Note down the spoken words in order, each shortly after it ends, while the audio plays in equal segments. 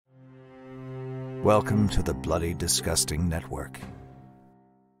Welcome to the Bloody Disgusting Network.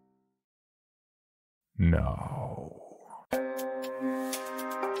 No.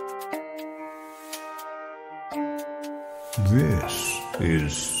 This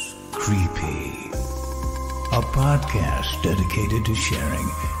is Creepy, a podcast dedicated to sharing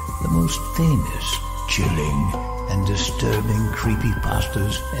the most famous, chilling, and disturbing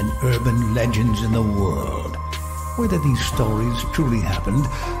creepypastas and urban legends in the world. Whether these stories truly happened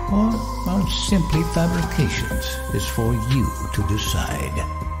or are simply fabrications is for you to decide.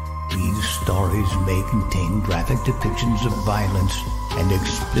 These stories may contain graphic depictions of violence and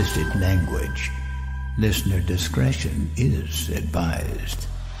explicit language. Listener discretion is advised.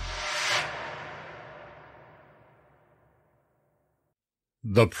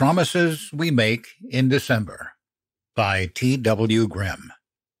 The Promises We Make in December by T.W. Grimm.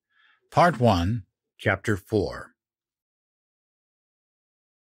 Part 1, Chapter 4.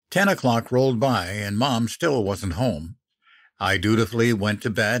 10 o'clock rolled by, and Mom still wasn't home. I dutifully went to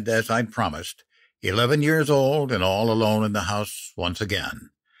bed as I'd promised, 11 years old and all alone in the house once again.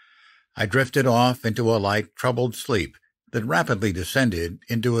 I drifted off into a light, troubled sleep that rapidly descended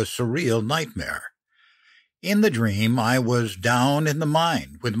into a surreal nightmare. In the dream, I was down in the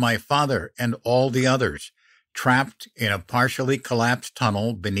mine with my father and all the others, trapped in a partially collapsed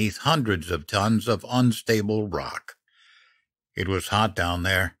tunnel beneath hundreds of tons of unstable rock. It was hot down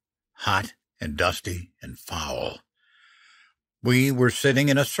there, hot and dusty and foul. We were sitting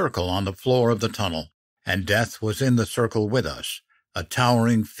in a circle on the floor of the tunnel, and Death was in the circle with us, a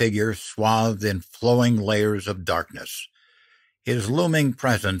towering figure swathed in flowing layers of darkness. His looming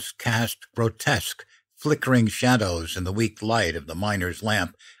presence cast grotesque, flickering shadows in the weak light of the miner's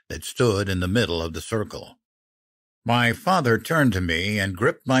lamp that stood in the middle of the circle. My father turned to me and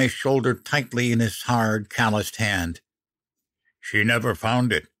gripped my shoulder tightly in his hard, calloused hand. "She never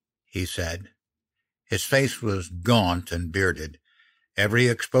found it," he said. His face was gaunt and bearded. Every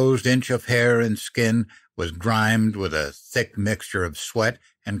exposed inch of hair and skin was grimed with a thick mixture of sweat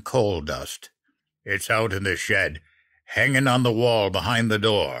and coal dust. "It's out in the shed, hanging on the wall behind the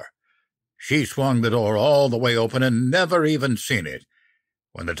door. She swung the door all the way open and never even seen it.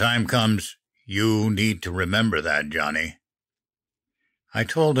 When the time comes, you need to remember that, Johnny." I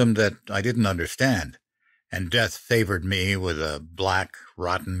told him that I didn't understand, and Death favored me with a black,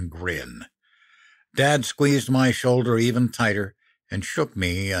 rotten grin. Dad squeezed my shoulder even tighter and shook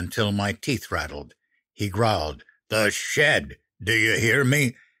me until my teeth rattled. He growled, "The shed, do you hear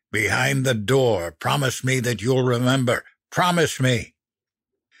me? Behind the door. Promise me that you'll remember. Promise me."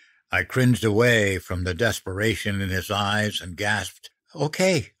 I cringed away from the desperation in his eyes and gasped,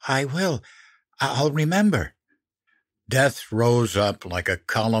 "Okay, I will. I'll remember." Death rose up like a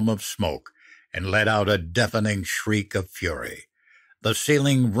column of smoke and let out a deafening shriek of fury. The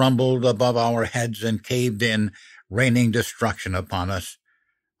ceiling rumbled above our heads and caved in, raining destruction upon us.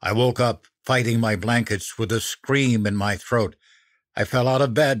 I woke up, fighting my blankets with a scream in my throat. I fell out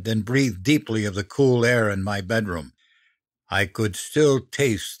of bed and breathed deeply of the cool air in my bedroom. I could still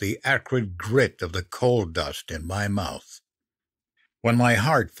taste the acrid grit of the coal dust in my mouth. When my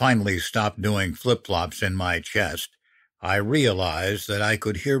heart finally stopped doing flip-flops in my chest, I realized that I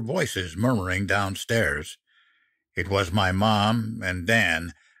could hear voices murmuring downstairs. It was my mom and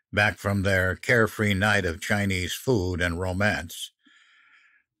Dan, back from their carefree night of Chinese food and romance.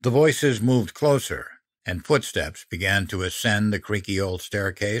 The voices moved closer, and footsteps began to ascend the creaky old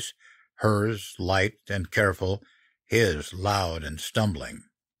staircase, hers light and careful, his loud and stumbling.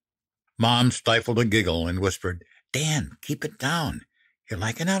 Mom stifled a giggle and whispered, "Dan, keep it down. You're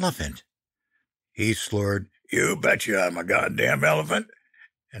like an elephant." He slurred, "You betcha I'm a goddamn elephant,"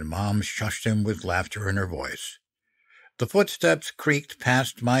 and Mom shushed him with laughter in her voice. The footsteps creaked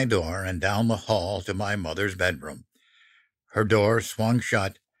past my door and down the hall to my mother's bedroom. Her door swung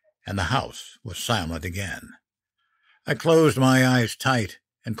shut, and the house was silent again. I closed my eyes tight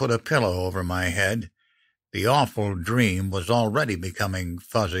and put a pillow over my head. The awful dream was already becoming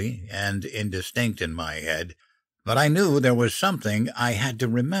fuzzy and indistinct in my head, but I knew there was something I had to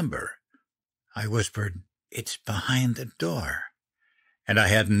remember. I whispered, "It's behind the door," and I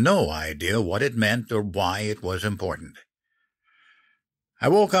had no idea what it meant or why it was important. I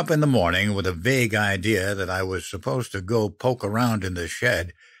woke up in the morning with a vague idea that I was supposed to go poke around in the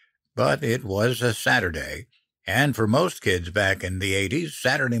shed, but it was a Saturday, and for most kids back in the 80s,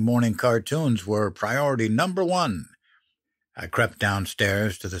 Saturday morning cartoons were priority number one. I crept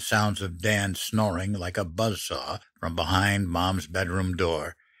downstairs to the sounds of Dan snoring like a buzzsaw from behind Mom's bedroom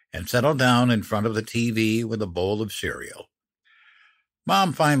door and settled down in front of the TV with a bowl of cereal.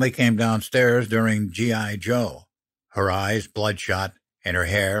 Mom finally came downstairs during G.I. Joe, her eyes bloodshot and her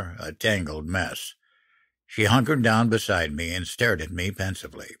hair a tangled mess. She hunkered down beside me and stared at me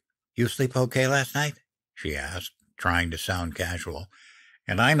pensively. "You sleep okay last night?" she asked, trying to sound casual,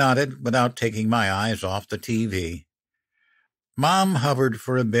 and I nodded without taking my eyes off the TV. Mom hovered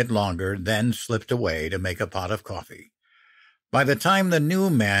for a bit longer, then slipped away to make a pot of coffee. By the time the new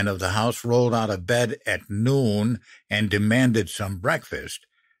man of the house rolled out of bed at noon and demanded some breakfast,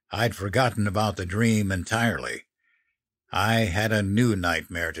 I'd forgotten about the dream entirely. I had a new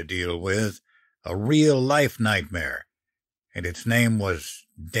nightmare to deal with, a real-life nightmare, and its name was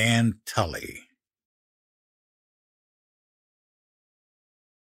Dan Tully.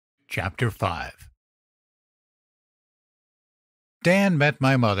 Chapter 5. Dan met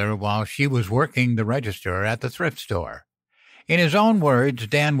my mother while she was working the register at the thrift store. In his own words,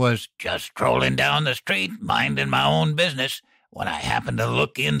 Dan was just strolling down the street, minding my own business, when I happened to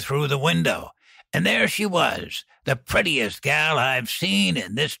look in through the window, and there she was, the prettiest gal I've seen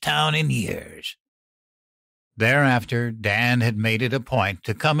in this town in years. Thereafter, Dan had made it a point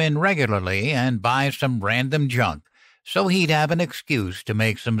to come in regularly and buy some random junk, so he'd have an excuse to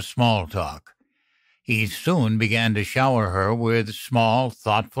make some small talk. He soon began to shower her with small,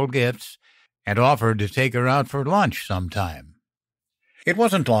 thoughtful gifts and offered to take her out for lunch sometime. It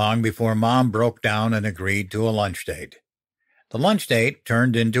wasn't long before Mom broke down and agreed to a lunch date. The lunch date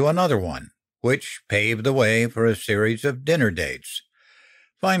turned into another one, which paved the way for a series of dinner dates.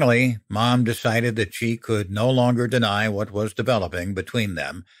 Finally, Mom decided that she could no longer deny what was developing between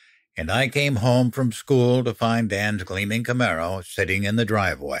them, and I came home from school to find Dan's gleaming Camaro sitting in the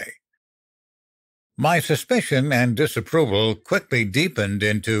driveway. My suspicion and disapproval quickly deepened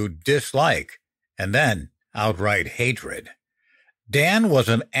into dislike, and then outright hatred. Dan was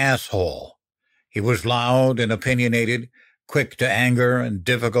an asshole. He was loud and opinionated, quick to anger and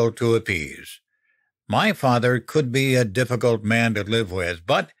difficult to appease. My father could be a difficult man to live with,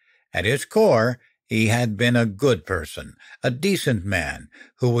 but at his core, he had been a good person, a decent man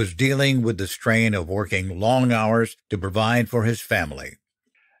who was dealing with the strain of working long hours to provide for his family.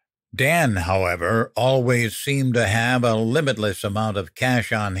 Dan, however, always seemed to have a limitless amount of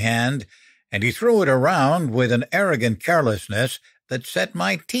cash on hand, and he threw it around with an arrogant carelessness that set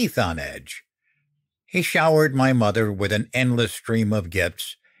my teeth on edge. He showered my mother with an endless stream of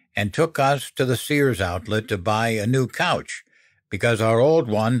gifts and took us to the Sears outlet to buy a new couch, because our old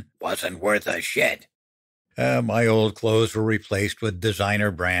one wasn't worth a shit. My old clothes were replaced with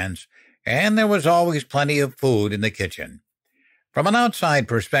designer brands, and there was always plenty of food in the kitchen. From an outside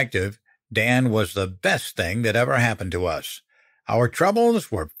perspective, Dan was the best thing that ever happened to us. Our troubles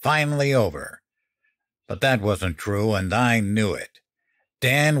were finally over. But that wasn't true, and I knew it.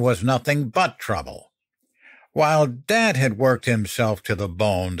 Dan was nothing but trouble. While Dad had worked himself to the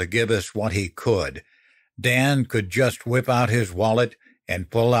bone to give us what he could, Dan could just whip out his wallet and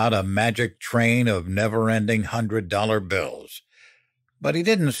pull out a magic train of never-ending $100 bills. But he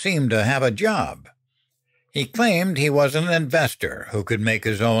didn't seem to have a job. He claimed he was an investor who could make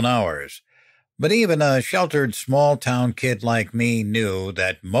his own hours, but even a sheltered small-town kid like me knew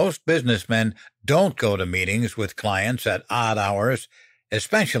that most businessmen don't go to meetings with clients at odd hours,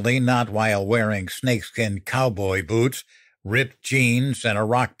 especially not while wearing snakeskin cowboy boots, ripped jeans, and a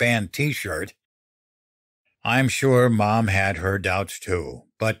rock band T-shirt. I'm sure Mom had her doubts too,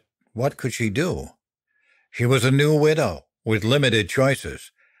 but what could she do? She was a new widow with limited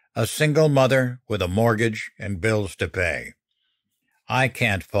choices, a single mother with a mortgage and bills to pay. I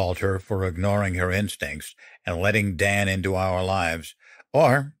can't fault her for ignoring her instincts and letting Dan into our lives,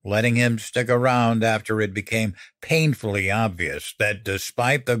 or letting him stick around after it became painfully obvious that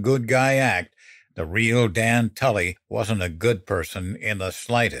despite the good guy act, the real Dan Tully wasn't a good person in the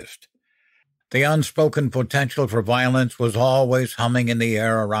slightest. The unspoken potential for violence was always humming in the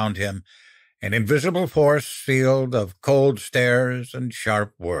air around him, an invisible force sealed of cold stares and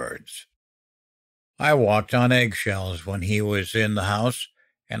sharp words. I walked on eggshells when he was in the house,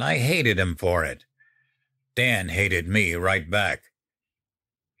 and I hated him for it. Dan hated me right back.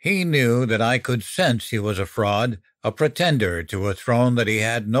 He knew that I could sense he was a fraud, a pretender to a throne that he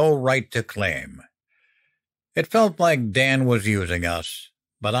had no right to claim. It felt like Dan was using us,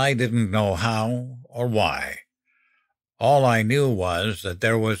 but I didn't know how or why. All I knew was that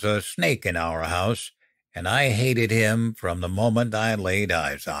there was a snake in our house, and I hated him from the moment I laid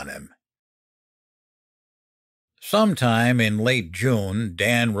eyes on him. Sometime in late June,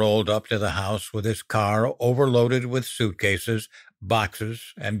 Dan rolled up to the house with his car overloaded with suitcases,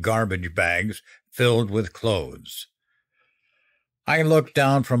 boxes, and garbage bags filled with clothes. I looked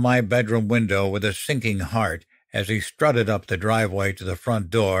down from my bedroom window with a sinking heart as he strutted up the driveway to the front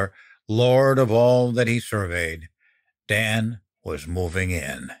door, lord of all that he surveyed. Dan was moving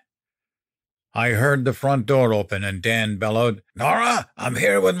in. I heard the front door open and Dan bellowed, "Nora, I'm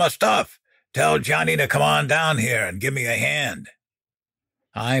here with my stuff. Tell Johnny to come on down here and give me a hand."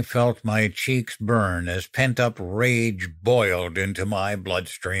 I felt my cheeks burn as pent-up rage boiled into my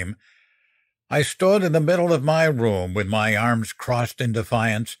bloodstream. I stood in the middle of my room with my arms crossed in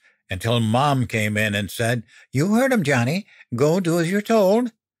defiance until Mom came in and said, "You heard him, Johnny. Go do as you're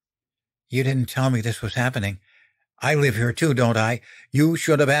told." "You didn't tell me this was happening. I live here too, don't I? You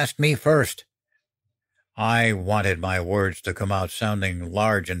should have asked me first." I wanted my words to come out sounding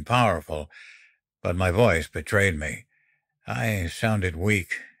large and powerful, but my voice betrayed me. I sounded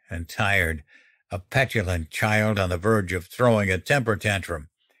weak and tired, a petulant child on the verge of throwing a temper tantrum.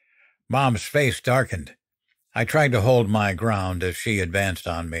 Mom's face darkened. I tried to hold my ground as she advanced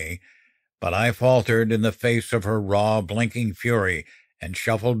on me, but I faltered in the face of her raw, blinking fury and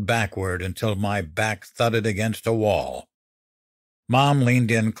shuffled backward until my back thudded against a wall. Mom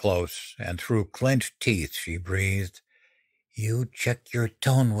leaned in close, and through clenched teeth she breathed, "You check your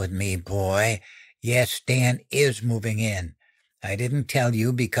tone with me, boy. Yes, Dan is moving in. I didn't tell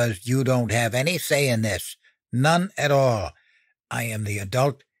you because you don't have any say in this. None at all. I am the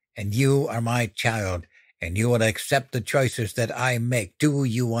adult, and you are my child, and you will accept the choices that I make. Do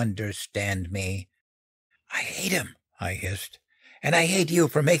you understand me?" "I hate him," I hissed, "and I hate you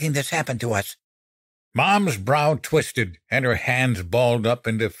for making this happen to us." Mom's brow twisted, and her hands balled up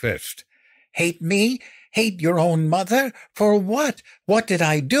into fists. "Hate me? Hate your own mother? For what? What did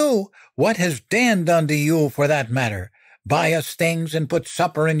I do? What has Dan done to you, for that matter? Buy us things and put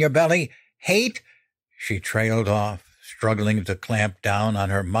supper in your belly? Hate?" She trailed off, struggling to clamp down on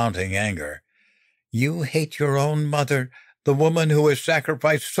her mounting anger. "You hate your own mother, the woman who has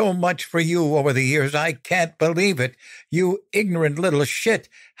sacrificed so much for you over the years. I can't believe it. You ignorant little shit.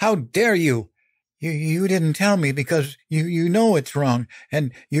 How dare you? You didn't tell me because you know it's wrong,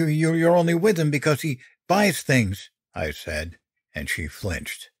 and you're only with him because he buys things," I said, and she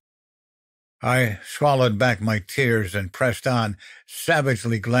flinched. I swallowed back my tears and pressed on,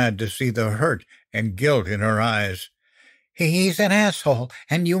 savagely glad to see the hurt and guilt in her eyes. "He's an asshole,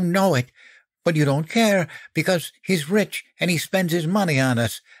 and you know it, but you don't care because he's rich and he spends his money on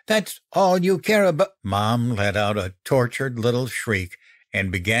us. That's all you care about." Mom let out a tortured little shriek and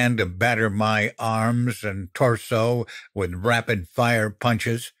began to batter my arms and torso with rapid-fire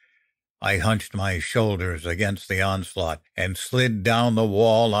punches. I hunched my shoulders against the onslaught and slid down the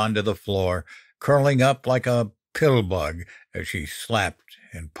wall onto the floor, curling up like a pill bug as she slapped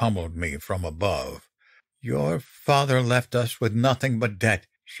and pummeled me from above. "Your father left us with nothing but debt,"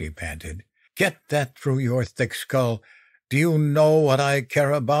 she panted. "Get that through your thick skull. Do you know what I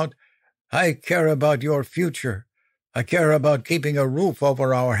care about? I care about your future. I care about keeping a roof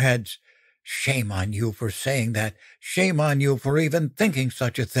over our heads. Shame on you for saying that. Shame on you for even thinking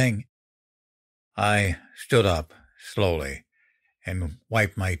such a thing." I stood up slowly and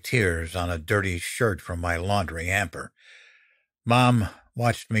wiped my tears on a dirty shirt from my laundry hamper. Mom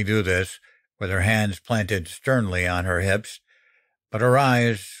watched me do this, with her hands planted sternly on her hips, but her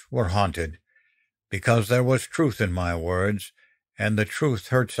eyes were haunted, because there was truth in my words, and the truth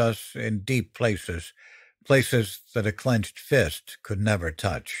hurts us in deep places that a clenched fist could never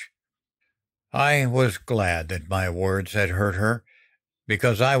touch. I was glad that my words had hurt her,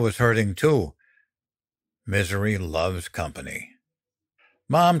 because I was hurting too. Misery loves company.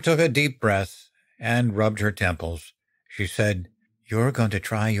 Mom took a deep breath and rubbed her temples. She said, "You're going to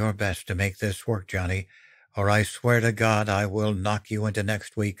try your best to make this work, Johnny, or I swear to God I will knock you into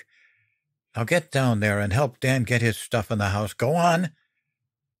next week. Now get down there and help Dan get his stuff in the house. Go on."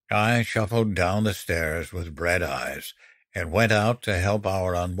 I shuffled down the stairs with red eyes and went out to help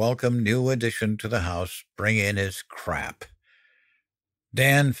our unwelcome new addition to the house bring in his crap.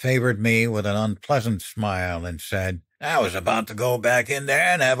 Dan favored me with an unpleasant smile and said, "I was about to go back in there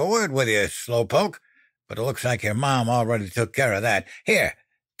and have a word with you, slowpoke, but it looks like your mom already took care of that. Here,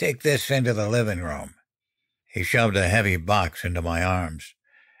 take this into the living room." He shoved a heavy box into my arms,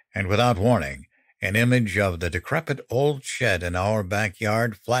 and without warning, an image of the decrepit old shed in our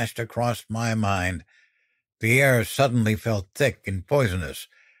backyard flashed across my mind. The air suddenly felt thick and poisonous,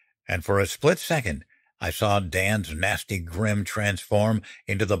 and for a split second I saw Dan's nasty grin transform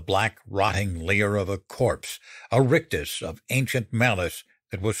into the black, rotting leer of a corpse, a rictus of ancient malice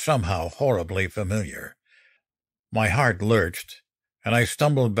that was somehow horribly familiar. My heart lurched, and I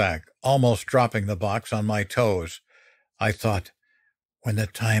stumbled back, almost dropping the box on my toes. I thought, "When the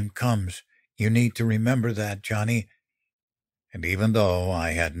time comes, you need to remember that, Johnny." And even though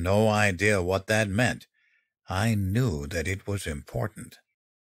I had no idea what that meant, I knew that it was important.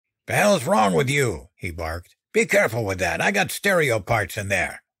 "The hell's wrong with you?" he barked. Be careful with that. I got stereo parts in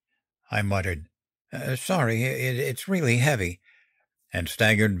there. I muttered, Sorry, it's really heavy, and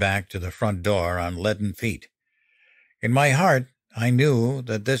staggered back to the front door on leaden feet. In my heart, I knew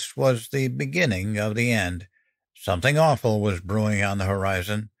that this was the beginning of the end. Something awful was brewing on the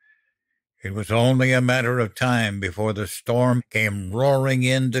horizon. It was only a matter of time before the storm came roaring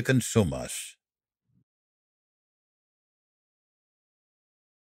in to consume us.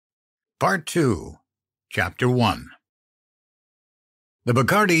 Part 2, Chapter 1. The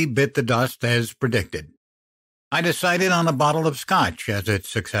Bacardi bit the dust as predicted. I decided on a bottle of scotch as its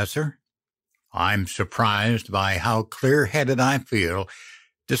successor. I'm surprised by how clear-headed I feel,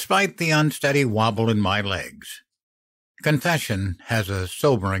 despite the unsteady wobble in my legs. Confession has a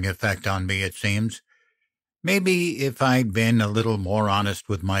sobering effect on me, it seems. Maybe if I'd been a little more honest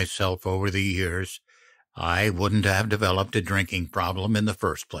with myself over the years, I wouldn't have developed a drinking problem in the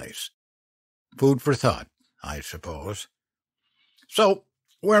first place. Food for thought, I suppose. So,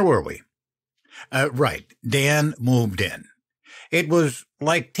 where were we? Right, Dan moved in. It was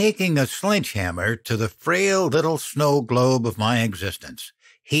like taking a sledgehammer to the frail little snow globe of my existence.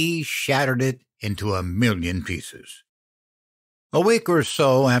 He shattered it into a million pieces. A week or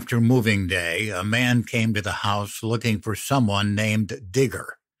so after moving day, a man came to the house looking for someone named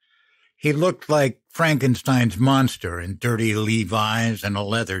Digger. He looked like Frankenstein's monster in dirty Levi's and a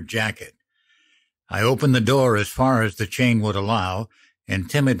leather jacket. I opened the door as far as the chain would allow and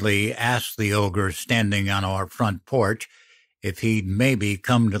timidly asked the ogre standing on our front porch if he'd maybe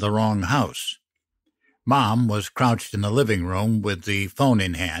come to the wrong house. Mom was crouched in the living room with the phone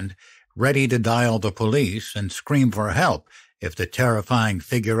in hand, ready to dial the police and scream for help if the terrifying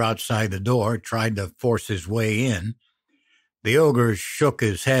figure outside the door tried to force his way in. The ogre shook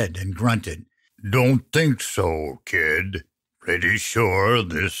his head and grunted. "Don't think so, kid. Pretty sure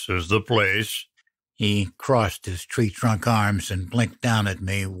this is the place." He crossed his tree-trunk arms and blinked down at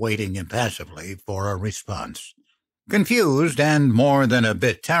me, waiting impassively for a response. Confused and more than a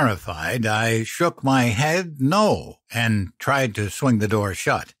bit terrified, I shook my head no and tried to swing the door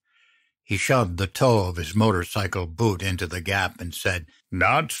shut. He shoved the toe of his motorcycle boot into the gap and said,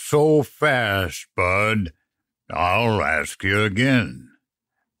 "Not so fast, bud. I'll ask you again.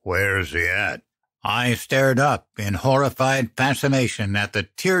 Where's he at?" I stared up in horrified fascination at the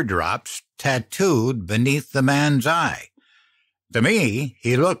teardrops tattooed beneath the man's eye. To me,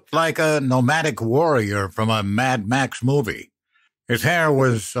 he looked like a nomadic warrior from a Mad Max movie. His hair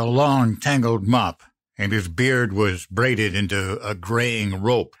was a long, tangled mop, and his beard was braided into a graying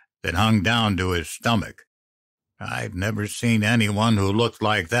rope that hung down to his stomach. I'd never seen anyone who looked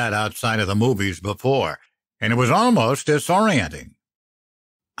like that outside of the movies before, and it was almost disorienting.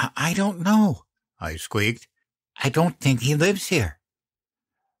 I don't know, I squeaked. I don't think he lives here.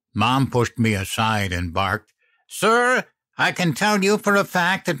 Mom pushed me aside and barked, "Sir, I can tell you for a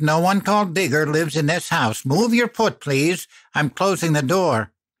fact that no one called Digger lives in this house. Move your foot, please. I'm closing the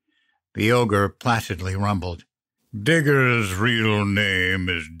door." The ogre placidly rumbled, "Digger's real name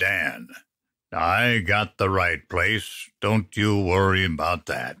is Dan. I got the right place. Don't you worry about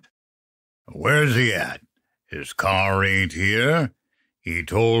that. Where's he at? His car ain't here. He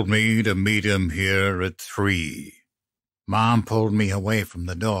told me to meet him here at 3. Mom pulled me away from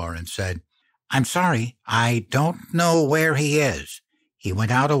the door and said, "I'm sorry, I don't know where he is. He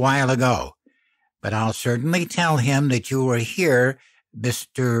went out a while ago. But I'll certainly tell him that you were here,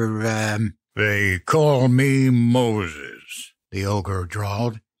 Mr. They call me Moses," the ogre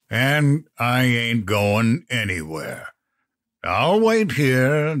drawled, "and I ain't going anywhere. I'll wait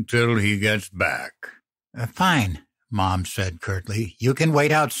here until he gets back." Fine, Mom said curtly. "You can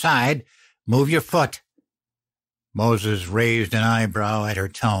wait outside. Move your foot." Moses raised an eyebrow at her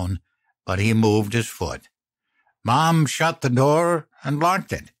tone, but he moved his foot. Mom shut the door and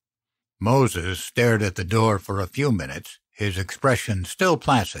locked it. Moses stared at the door for a few minutes, his expression still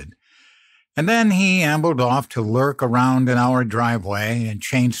placid, and then he ambled off to lurk around in our driveway and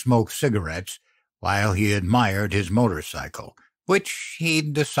chain-smoke cigarettes while he admired his motorcycle, which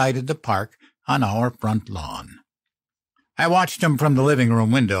he'd decided to park on our front lawn. I watched him from the living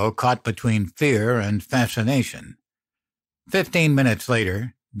room window, caught between fear and fascination. 15 minutes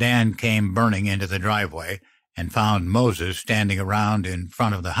later, Dan came burning into the driveway and found Moses standing around in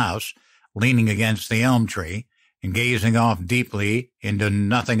front of the house, leaning against the elm tree and gazing off deeply into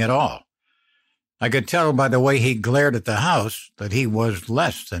nothing at all. I could tell by the way he glared at the house that he was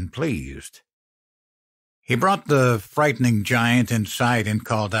less than pleased. He brought the frightening giant inside and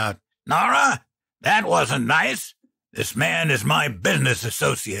called out, "Nora, that wasn't nice. This man is my business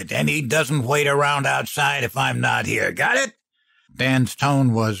associate, and he doesn't wait around outside if I'm not here. Got it?" Dan's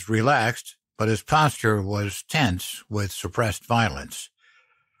tone was relaxed, but his posture was tense with suppressed violence.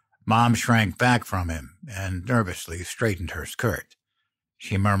 Mom shrank back from him and nervously straightened her skirt.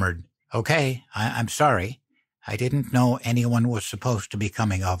 She murmured, "Okay, I'm sorry. I didn't know anyone was supposed to be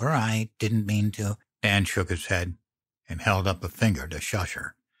coming over. I didn't mean to." Dan shook his head and held up a finger to shush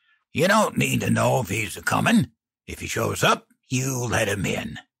her. "You don't need to know if he's a-comin'. If he shows up, you let him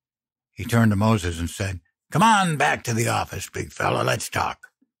in." He turned to Moses and said, "Come on back to the office, big fella. Let's talk."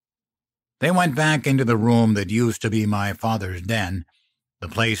 They went back into the room that used to be my father's den, the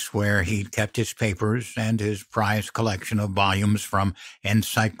place where he'd kept his papers and his prized collection of volumes from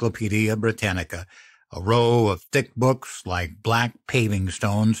Encyclopedia Britannica, a row of thick books like black paving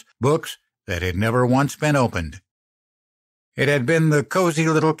stones, books that had never once been opened. It had been the cozy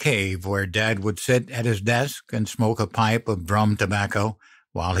little cave where Dad would sit at his desk and smoke a pipe of drum tobacco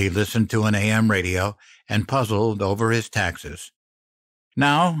while he listened to an AM radio and puzzled over his taxes.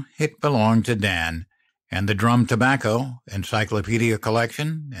 Now it belonged to Dan, and the drum tobacco, encyclopedia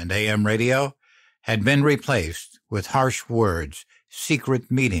collection, and AM radio had been replaced with harsh words, secret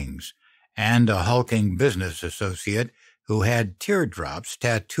meetings, and a hulking business associate who had teardrops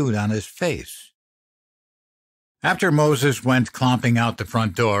tattooed on his face. After Moses went clomping out the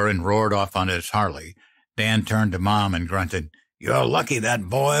front door and roared off on his Harley, Dan turned to Mom and grunted, "You're lucky that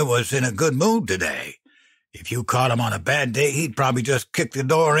boy was in a good mood today. If you caught him on a bad day, he'd probably just kick the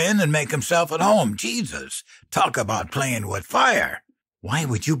door in and make himself at home. Jesus, talk about playing with fire." "Why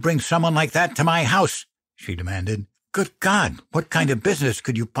would you bring someone like that to my house?" she demanded. "Good God, what kind of business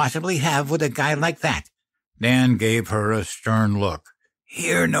could you possibly have with a guy like that?" Dan gave her a stern look.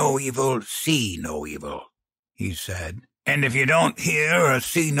 "Hear no evil, see no evil," he said. "And if you don't hear or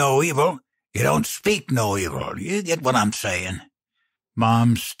see no evil, you don't speak no evil. You get what I'm saying?"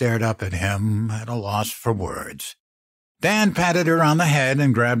 Mom stared up at him at a loss for words. Dan patted her on the head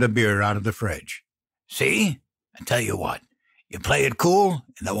and grabbed a beer out of the fridge. "See? I tell you what, you play it cool,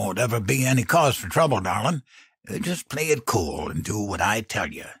 and there won't ever be any cause for trouble, darling. Just play it cool and do what I tell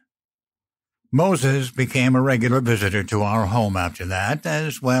you." Moses became a regular visitor to our home after that,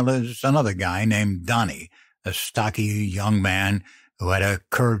 as well as another guy named Donnie, a stocky young man who had a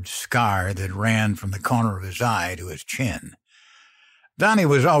curved scar that ran from the corner of his eye to his chin. Donnie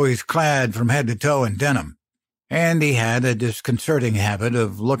was always clad from head to toe in denim, and he had a disconcerting habit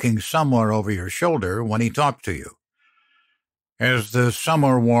of looking somewhere over your shoulder when he talked to you. As the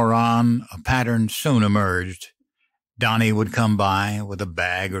summer wore on, a pattern soon emerged. Donnie would come by with a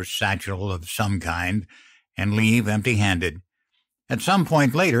bag or satchel of some kind and leave empty-handed. At some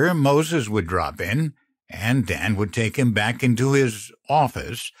point later, Moses would drop in, and Dan would take him back into his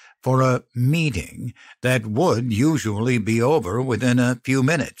office for a meeting that would usually be over within a few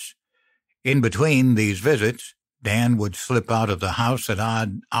minutes. In between these visits, Dan would slip out of the house at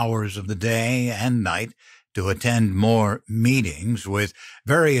odd hours of the day and night to attend more meetings with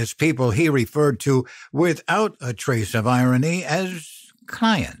various people he referred to, without a trace of irony, as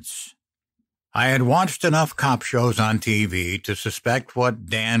clients. I had watched enough cop shows on TV to suspect what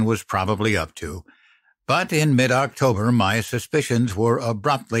Dan was probably up to, but in mid-October my suspicions were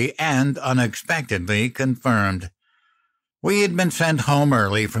abruptly and unexpectedly confirmed. We had been sent home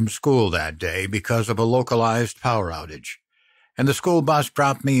early from school that day because of a localized power outage, and the school bus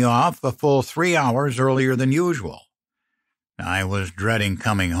dropped me off a full 3 hours earlier than usual. I was dreading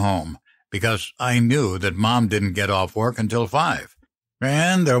coming home, because I knew that Mom didn't get off work until 5,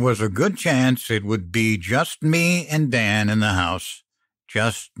 and there was a good chance it would be just me and Dan in the house.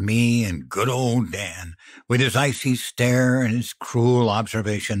 Just me and good old Dan, with his icy stare and his cruel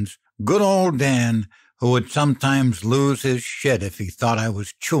observations. Good old Dan, who would sometimes lose his shit if he thought I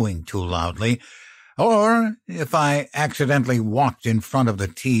was chewing too loudly, or if I accidentally walked in front of the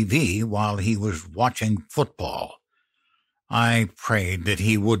TV while he was watching football. I prayed that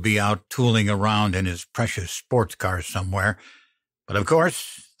he would be out tooling around in his precious sports car somewhere, but of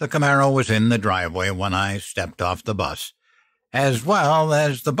course the Camaro was in the driveway when I stepped off the bus, as well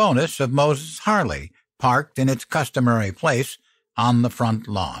as the bonus of Moses' Harley, parked in its customary place on the front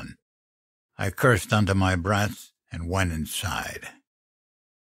lawn. I cursed under my breath and went inside.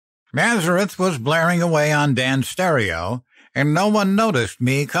 Nazareth was blaring away on Dan's stereo, and no one noticed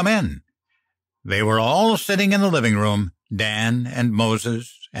me come in. They were all sitting in the living room, Dan and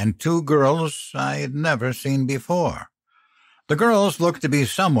Moses and 2 girls I had never seen before. The girls looked to be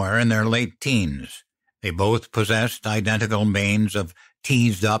somewhere in their late teens. They both possessed identical manes of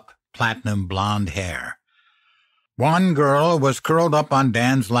teased-up, platinum blonde hair. One girl was curled up on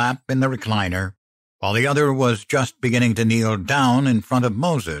Dan's lap in the recliner, while the other was just beginning to kneel down in front of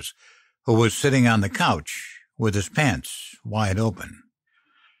Moses, who was sitting on the couch with his pants wide open.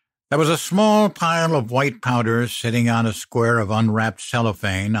 There was a small pile of white powder sitting on a square of unwrapped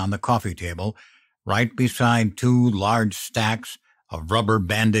cellophane on the coffee table, right beside 2 large stacks of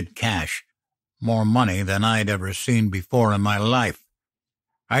rubber-banded cash, more money than I'd ever seen before in my life.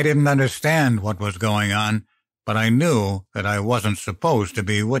 I didn't understand what was going on, but I knew that I wasn't supposed to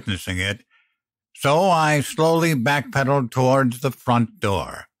be witnessing it, so I slowly backpedaled towards the front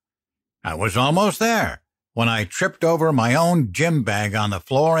door. I was almost there when I tripped over my own gym bag on the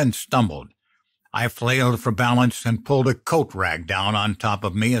floor and stumbled. I flailed for balance and pulled a coat rack down on top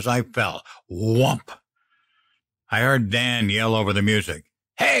of me as I fell. Whump! I heard Dan yell over the music,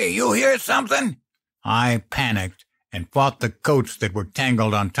 "Hey, you hear something?" I panicked and fought the coats that were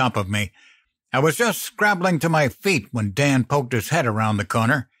tangled on top of me. I was just scrabbling to my feet when Dan poked his head around the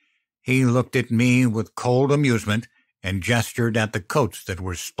corner. He looked at me with cold amusement and gestured at the coats that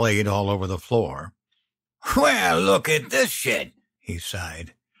were splayed all over the floor. "Well, look at this shit," he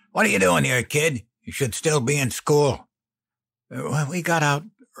sighed. "What are you doing here, kid? You should still be in school." "We got out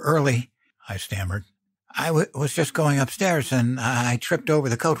early," I stammered. "I was just going upstairs and I tripped over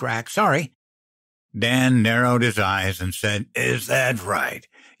the coat rack. Sorry." Dan narrowed his eyes and said, "Is that right?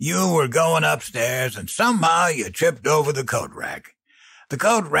 You were going upstairs and somehow you tripped over the coat rack. The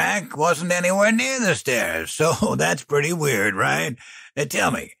coat rack wasn't anywhere near the stairs, so that's pretty weird, right? Tell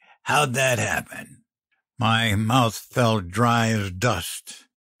me, how'd that happen?" My mouth felt dry as dust.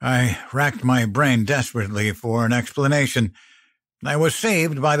 I racked my brain desperately for an explanation. I was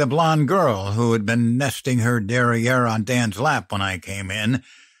saved by the blonde girl who had been nesting her derriere on Dan's lap when I came in,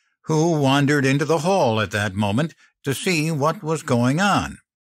 who wandered into the hall at that moment to see what was going on.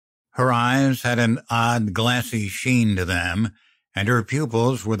 Her eyes had an odd glassy sheen to them, and her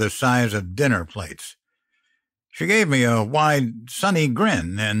pupils were the size of dinner plates. She gave me a wide, sunny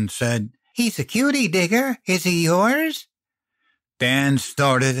grin and said, "He's a cutie, Digger. Is he yours?" Dan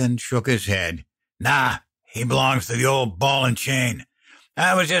started and shook his head. "Nah, he belongs to the old ball and chain.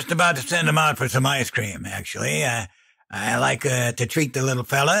 I was just about to send him out for some ice cream, actually. I like to treat the little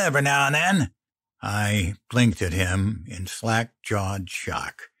fella every now and then." I blinked at him in slack-jawed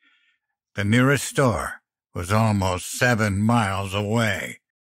shock. The nearest store was almost 7 miles away.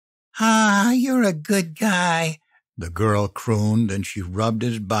 "Ah, you're a good guy," the girl crooned, and she rubbed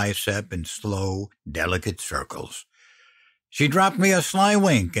his bicep in slow, delicate circles. She dropped me a sly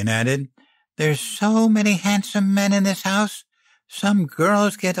wink and added, "There's so many handsome men in this house. Some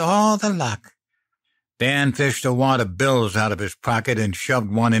girls get all the luck." Dan fished a wad of bills out of his pocket and shoved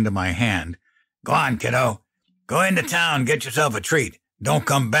one into my hand. "Go on, kiddo. Go into town, get yourself a treat. Don't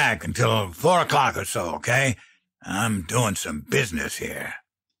come back until 4 o'clock or so, okay? I'm doing some business here."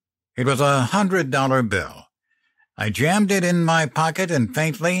 It was a $100 bill. I jammed it in my pocket and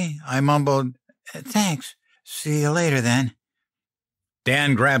faintly I mumbled, "Thanks. See you later, then."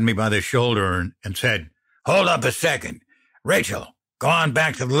 Dan grabbed me by the shoulder and said, "Hold up a second. Rachel, go on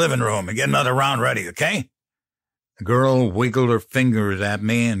back to the living room and get another round ready, okay?" The girl wiggled her fingers at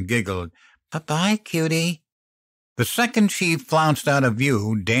me and giggled, "Bye-bye, cutie." The second she flounced out of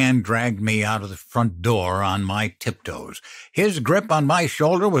view, Dan dragged me out of the front door on my tiptoes. His grip on my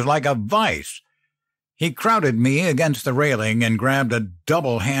shoulder was like a vice. He crowded me against the railing and grabbed a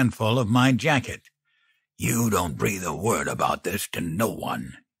double handful of my jacket. "You don't breathe a word about this to no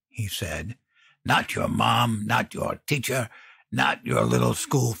one," he said. "Not your mom, not your teacher, not your little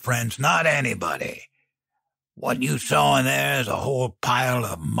school friends, not anybody. What you saw in there is a whole pile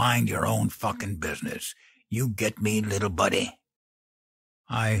of mind-your-own-fucking business. You get me, little buddy?"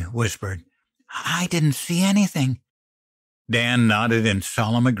 I whispered, "I didn't see anything." Dan nodded in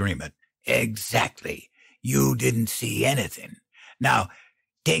solemn agreement. "Exactly. You didn't see anything. Now,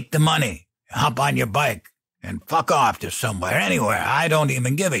 take the money, hop on your bike, and fuck off to somewhere, anywhere. I don't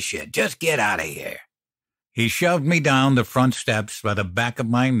even give a shit. Just get out of here." He shoved me down the front steps by the back of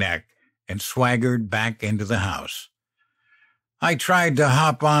my neck and swaggered back into the house. I tried to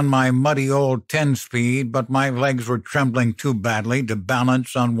hop on my muddy old 10-speed, but my legs were trembling too badly to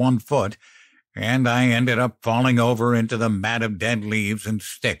balance on one foot, and I ended up falling over into the mat of dead leaves and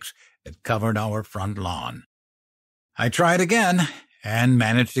sticks that covered our front lawn. I tried again, and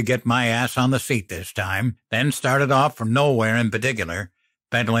managed to get my ass on the seat this time, then started off from nowhere in particular,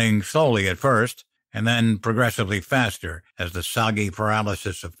 pedaling slowly at first, and then progressively faster as the soggy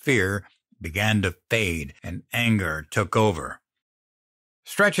paralysis of fear began to fade and anger took over.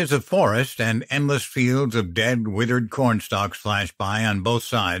 Stretches of forest and endless fields of dead, withered cornstalks flashed by on both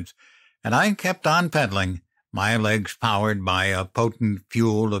sides, and I kept on pedaling, my legs powered by a potent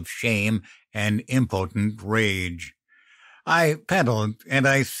fuel of shame and impotent rage. I pedaled, and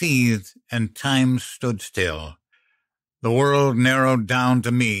I seethed, and time stood still. The world narrowed down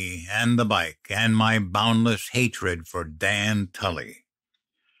to me and the bike and my boundless hatred for Dan Tully.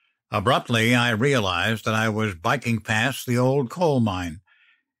 Abruptly, I realized that I was biking past the old coal mine,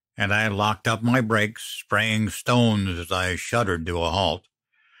 and I locked up my brakes, spraying stones as I shuddered to a halt.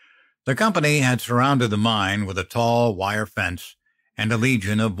 The company had surrounded the mine with a tall wire fence and a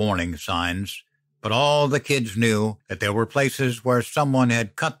legion of warning signs, but all the kids knew that there were places where someone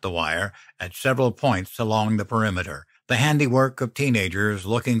had cut the wire at several points along the perimeter, the handiwork of teenagers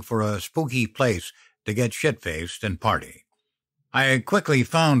looking for a spooky place to get shit-faced and party. I quickly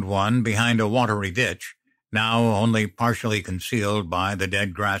found one behind a watery ditch, now only partially concealed by the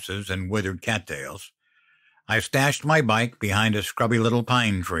dead grasses and withered cattails. I stashed my bike behind a scrubby little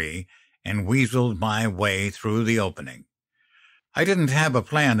pine tree and weaseled my way through the opening. I didn't have a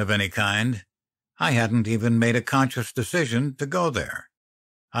plan of any kind. I hadn't even made a conscious decision to go there.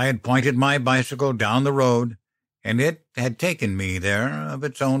 I had pointed my bicycle down the road, and it had taken me there of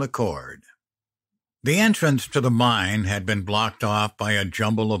its own accord. The entrance to the mine had been blocked off by a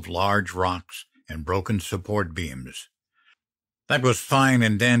jumble of large rocks and broken support beams. That was fine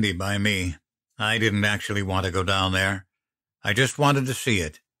and dandy by me. I didn't actually want to go down there. I just wanted to see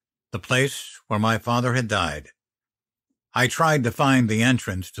it, the place where my father had died. I tried to find the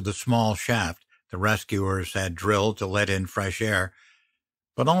entrance to the small shaft the rescuers had drilled to let in fresh air,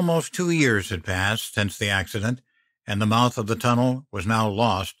 but almost 2 years had passed since the accident, and the mouth of the tunnel was now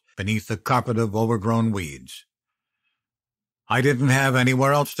lost beneath a carpet of overgrown weeds. I didn't have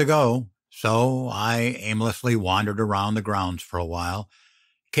anywhere else to go, so I aimlessly wandered around the grounds for a while,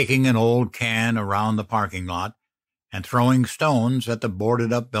 kicking an old can around the parking lot and throwing stones at the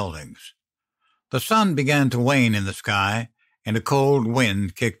boarded-up buildings. The sun began to wane in the sky, and a cold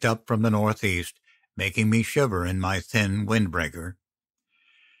wind kicked up from the northeast, making me shiver in my thin windbreaker.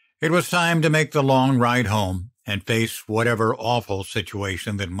 It was time to make the long ride home and face whatever awful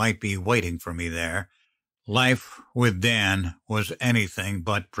situation that might be waiting for me there. Life with Dan was anything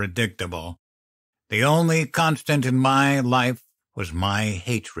but predictable. The only constant in my life was my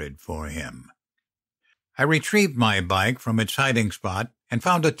hatred for him. I retrieved my bike from its hiding spot and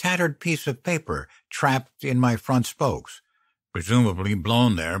found a tattered piece of paper trapped in my front spokes, presumably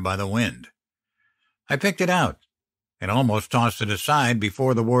blown there by the wind. I picked it out and almost tossed it aside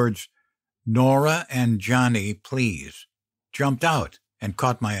before the words, "Nora and Johnny, please," jumped out and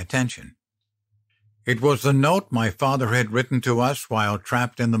caught my attention. It was the note my father had written to us while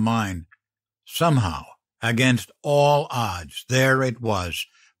trapped in the mine. Somehow, against all odds, there it was,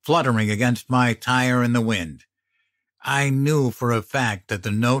 fluttering against my tire in the wind. I knew for a fact that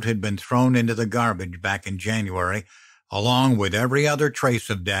the note had been thrown into the garbage back in January, along with every other trace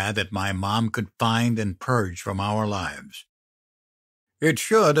of Dad that my mom could find and purge from our lives. It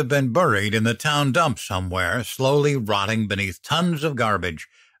should have been buried in the town dump somewhere, slowly rotting beneath tons of garbage,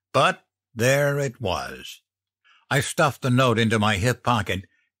 but there it was. I stuffed the note into my hip pocket,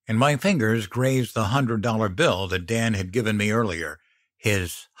 and my fingers grazed the $100 bill that Dan had given me earlier,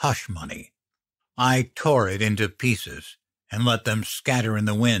 his hush money. I tore it into pieces and let them scatter in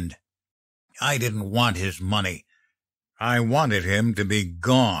the wind. I didn't want his money. I wanted him to be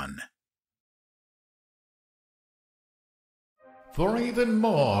gone. For even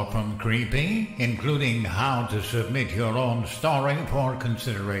more from Creepy, including how to submit your own story for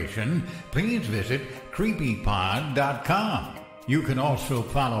consideration, please visit creepypod.com. You can also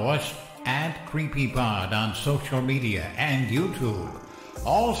follow us at CreepyPod on social media and YouTube.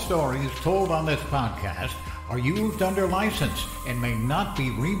 All stories told on this podcast are used under license and may not be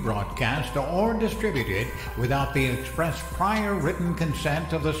rebroadcast or distributed without the express prior written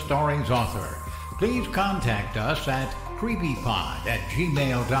consent of the story's author. Please contact us at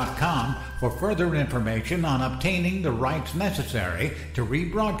creepypod@gmail.com for further information on obtaining the rights necessary to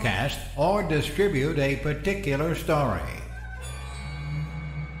rebroadcast or distribute a particular story.